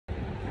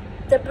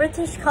The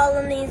British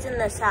colonies in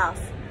the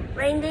south,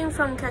 ranging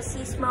from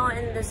Cassismo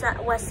in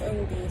the West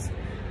Indies,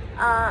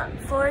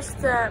 forced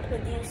to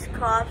produce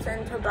crops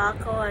and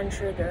tobacco and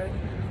sugar.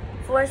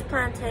 Forced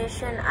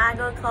plantation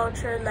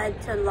agriculture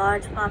led to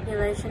large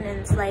population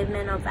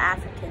enslavement of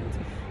Africans.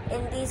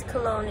 In these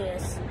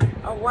colonies,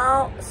 a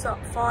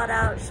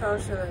well-thought-out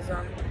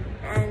socialism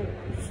and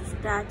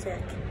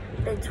static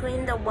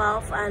between the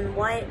wealth and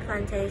white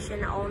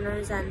plantation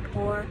owners and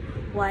poor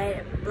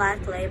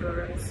black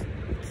laborers.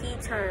 Key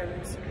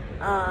terms: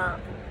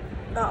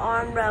 the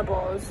armed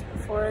rebels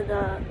for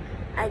the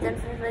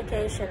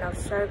identification of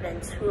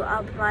servants who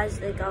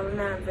uprised the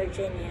government of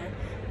Virginia.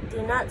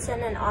 Do not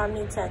send an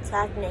army to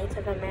attack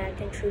Native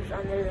American troops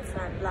under the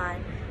front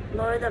line.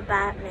 Lord of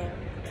Batman,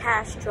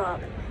 cash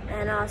drop,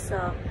 and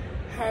also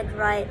head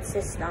right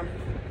system.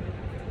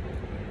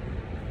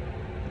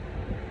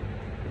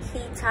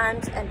 Key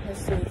times and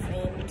history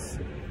themes.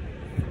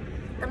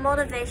 The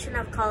motivation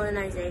of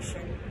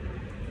colonization.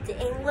 The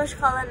English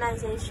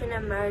colonization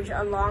emerged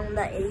along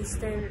the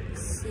eastern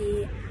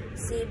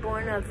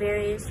seaboard for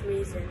various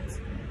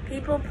reasons.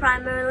 People,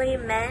 primarily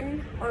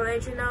men,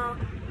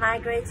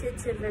 migrated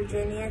to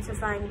Virginia to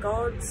find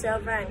gold,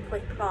 silver, and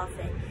quick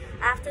profit.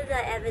 After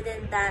the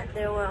evidence that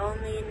there were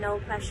only no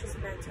precious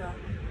metal,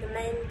 the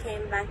men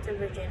came back to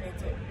Virginia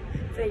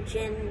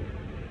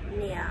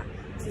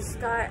to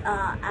start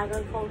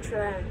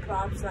agriculture and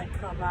crops like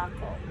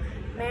tobacco.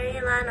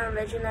 Maryland,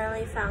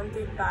 originally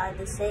founded by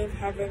the Safe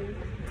Haven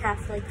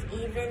Catholics,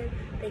 even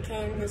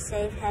became the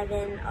safe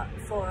haven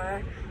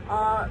for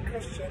all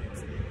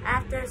Christians.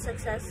 After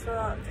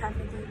successful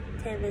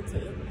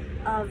captivity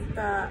of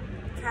the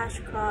cash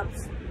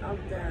crops of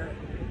the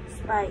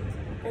spike,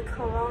 the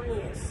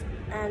colonies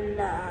and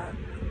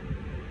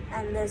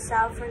the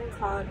southern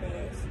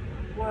colonies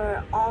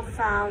were all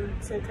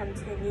found to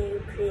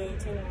continue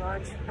creating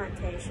large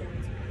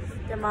plantations,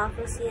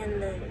 democracy in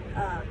the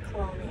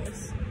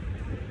colonies.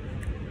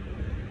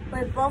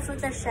 With both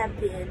of the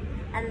Shepherd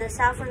and the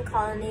southern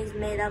colonies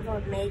made up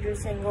of major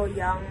single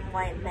young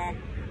white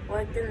men,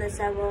 worked in the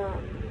several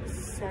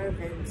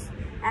servants.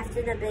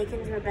 After the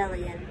Bacon's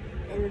Rebellion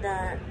in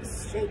the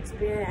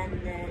Shakespeare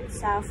and the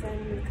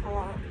southern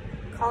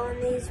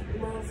colonies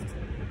moved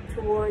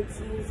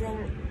towards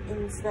using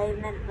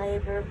enslavement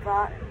labor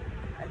brought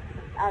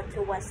out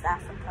to West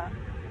Africa.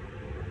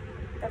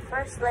 The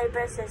first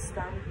labor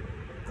system,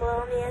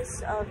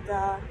 colonies of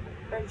the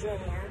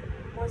Virginia,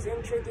 was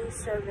introduced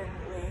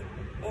servantly,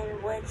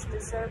 in which the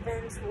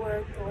servants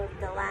worked with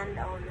the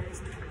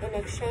landowners in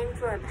exchange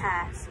for a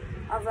pass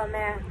of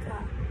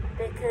America,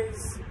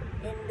 because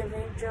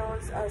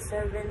individuals or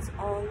servants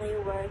only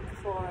worked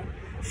for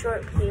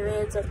short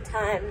periods of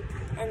time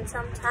and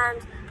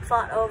sometimes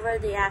fought over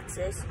the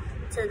access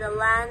to the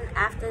land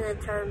after the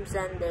terms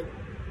ended.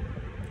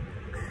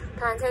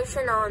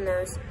 Plantation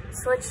owners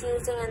switched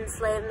using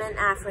enslavement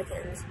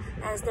Africans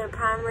as their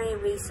primary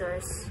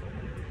resource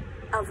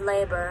of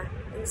labor.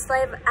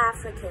 Enslaved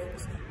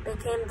Africans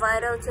became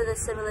vital to the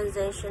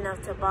civilization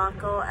of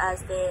tobacco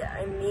as they are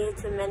immune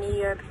to many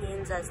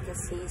Europeans as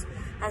disease.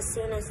 As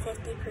soon as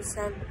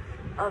 50%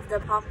 of the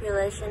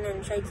population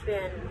in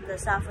Shakespeare and the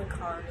southern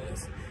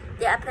colonies.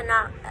 The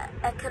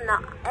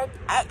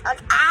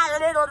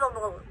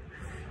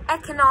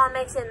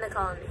economics in the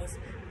colonies.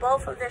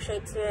 Both of the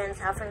Shakespeare and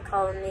southern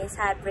colonies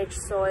had rich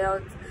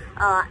soils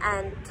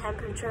and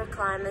temperature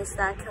climates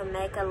that could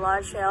make a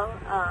large-scale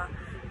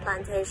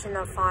plantation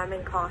of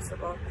farming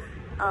possible.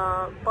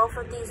 Both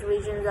of these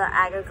regions are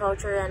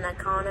agriculture and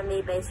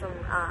economy based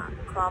on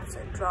crops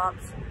and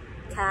crops,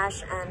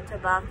 cash and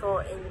tobacco,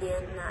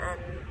 Indian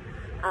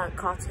and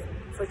cotton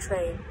for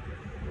trade.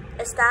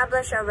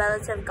 Establish a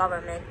relative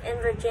government. In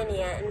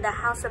Virginia, in the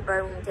House of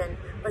Burlington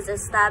was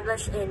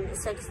established in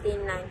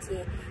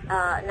 1619,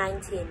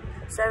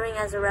 serving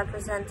as a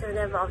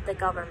representative of the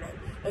government.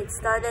 It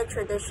started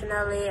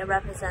traditionally a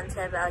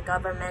representative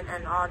government,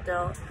 and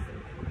although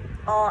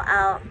all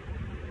out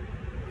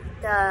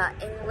the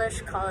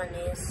English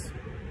colonies,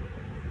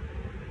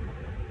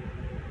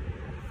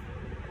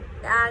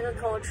 the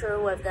agriculture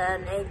with the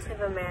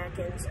Native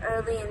Americans,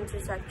 early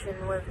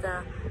intersection with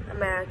the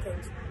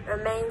Americans,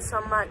 remained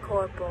somewhat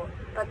corporal,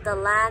 but the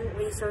land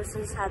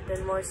resources have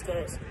been more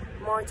scarce,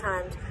 more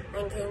times,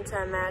 and came to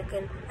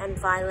American and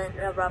violent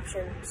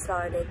eruption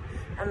started.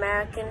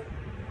 American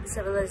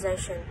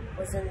civilization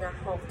was in the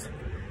halt.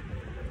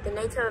 The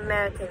Native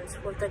Americans,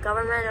 with the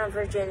government of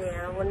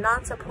Virginia, would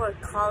not support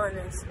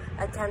colonists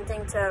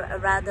attempting to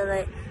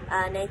eradicate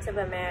Native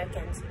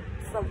Americans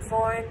from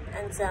foreign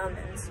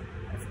settlements.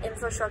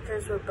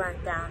 Infrastructures were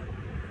burnt down.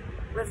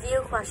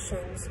 Review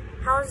questions.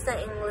 How is the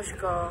English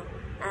go?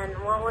 And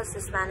what was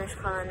the Spanish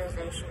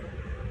colonization?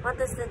 What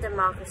does the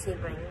democracy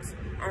bring?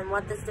 And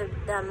what does the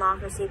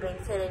democracy bring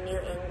to the New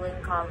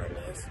England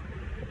colonies?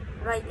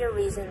 Write your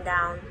reason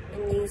down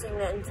in using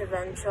the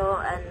interventional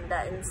and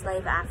the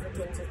enslaved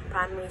Africans as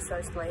primary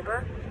source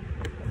labor.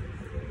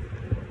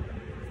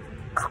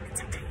 Comment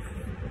section.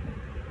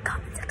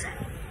 Comment section.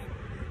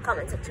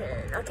 Comment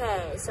section.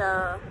 Okay,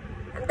 so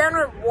I'm done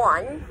with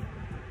 1.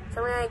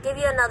 So I'm going to give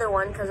you another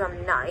one because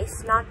I'm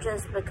nice, not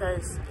just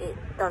because it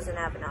doesn't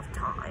have enough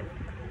time.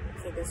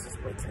 Okay, this is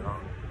way too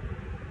long.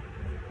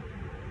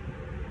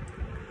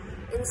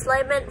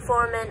 Enslavement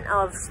foreman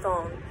of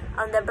stone.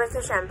 On the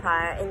British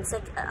Empire in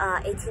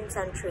 18th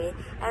century,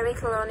 every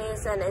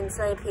colonies and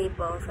enslaved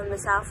people from the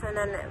southern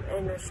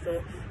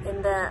industry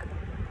in the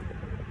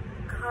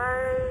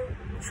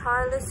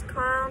Charles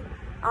Crown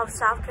of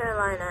South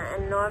Carolina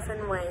and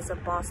northern ways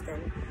of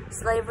Boston.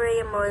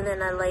 Slavery more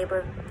than a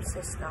labor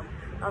system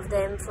of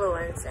the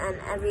influence and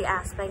every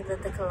aspect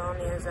of the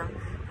colonialism.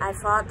 I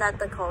thought that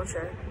the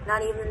culture,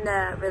 not even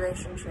the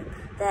relationship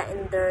that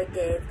endured,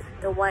 gave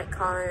the white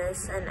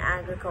colonists an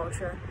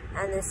agriculture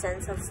and a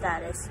sense of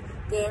status.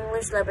 The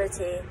English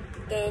liberty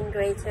gained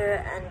greater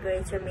and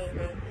greater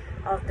meaning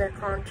of the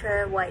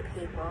contra white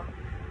people,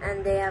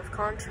 and they have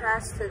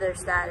contrast to their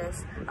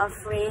status of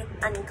free,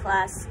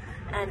 unclassed,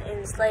 and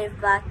enslaved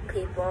black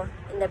people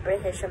in the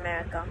British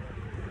America.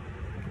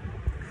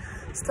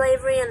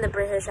 Slavery in the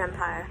British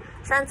Empire.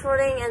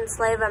 Transporting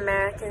enslaved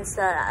Americans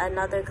to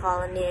another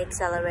colony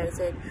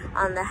accelerated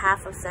on the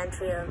half of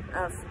century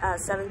of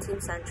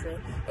 17th century.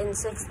 In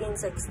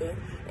 1660,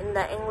 in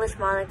the English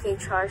monarchy,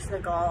 Charles de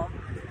Gaulle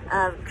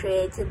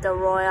created the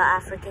Royal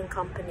African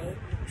Company,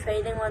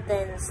 trading with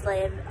the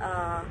enslaved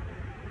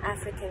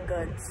African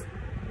goods.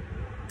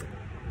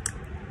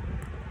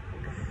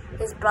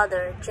 His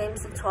brother,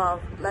 James XII,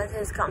 led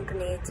his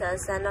company to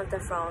ascend of the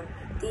throne.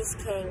 These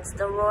kings,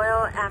 the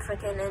Royal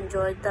African,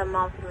 enjoyed the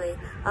monopoly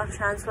of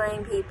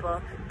transporting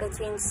people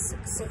between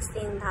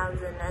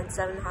 16,000 and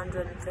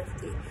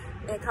 750.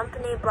 The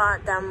company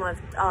brought them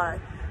with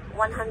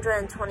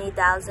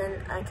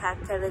 120,000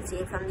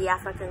 captivity from the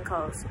African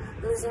coast,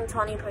 losing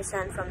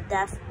 20% from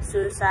death,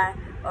 suicide,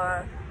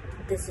 or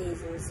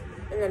diseases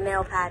in the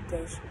mail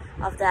package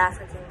of the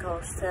African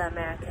coast to the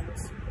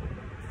Americans.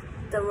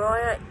 The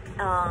Royal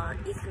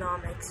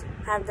Economics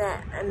had the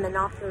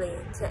monopoly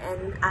to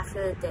end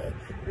after the day.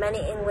 Many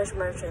English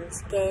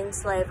merchants gained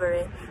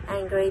slavery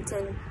and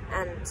greaten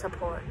and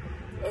support.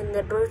 In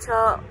the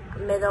brutal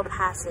Middle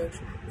Passage,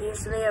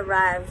 usually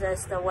arrives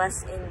as the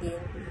West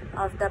Indian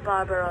of the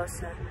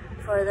Barbarossa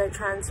for the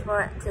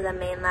transport to the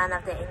mainland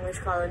of the English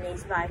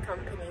colonies by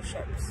company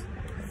ships.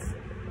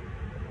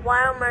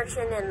 While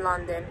merchant in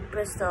London,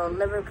 Bristol,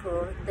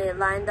 Liverpool, they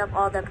lined up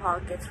all their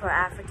pockets for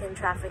African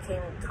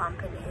trafficking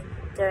company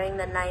during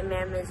the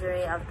nightmare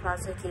misery of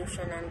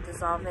prosecution and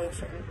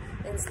dissolution.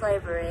 In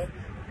slavery,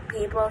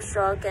 people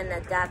struggle and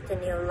adapt to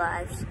new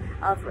lives,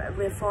 of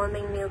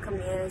reforming new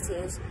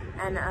communities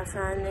and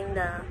affirming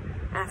the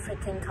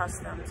African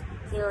customs,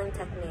 healing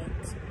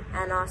techniques,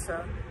 and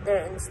also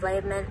their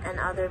enslavement and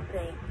other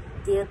pain,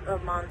 deal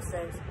with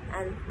monsters,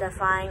 and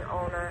defying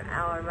owner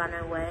or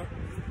runaway.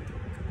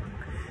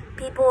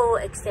 People who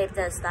escaped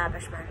the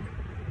establishment.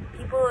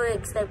 People who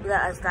escaped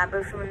the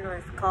establishment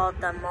was called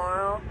the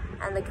Moro,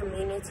 and the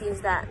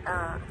communities that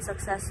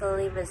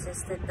successfully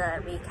resisted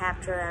the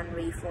recapture and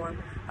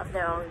reform of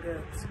their own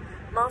groups.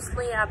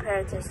 Mostly are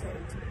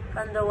partisans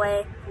from the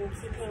way in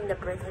keeping the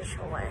British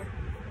away.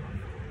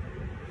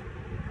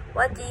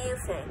 What do you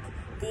think?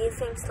 Do you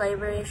think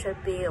slavery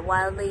should be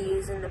widely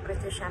used in the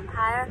British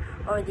Empire,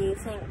 or do you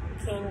think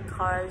King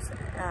Charles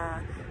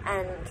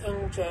and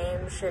King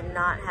James should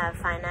not have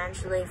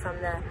financially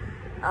from the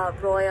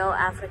Royal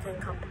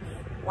African Company?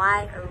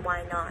 Why or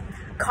why not?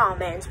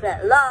 Comments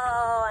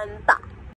below and bye.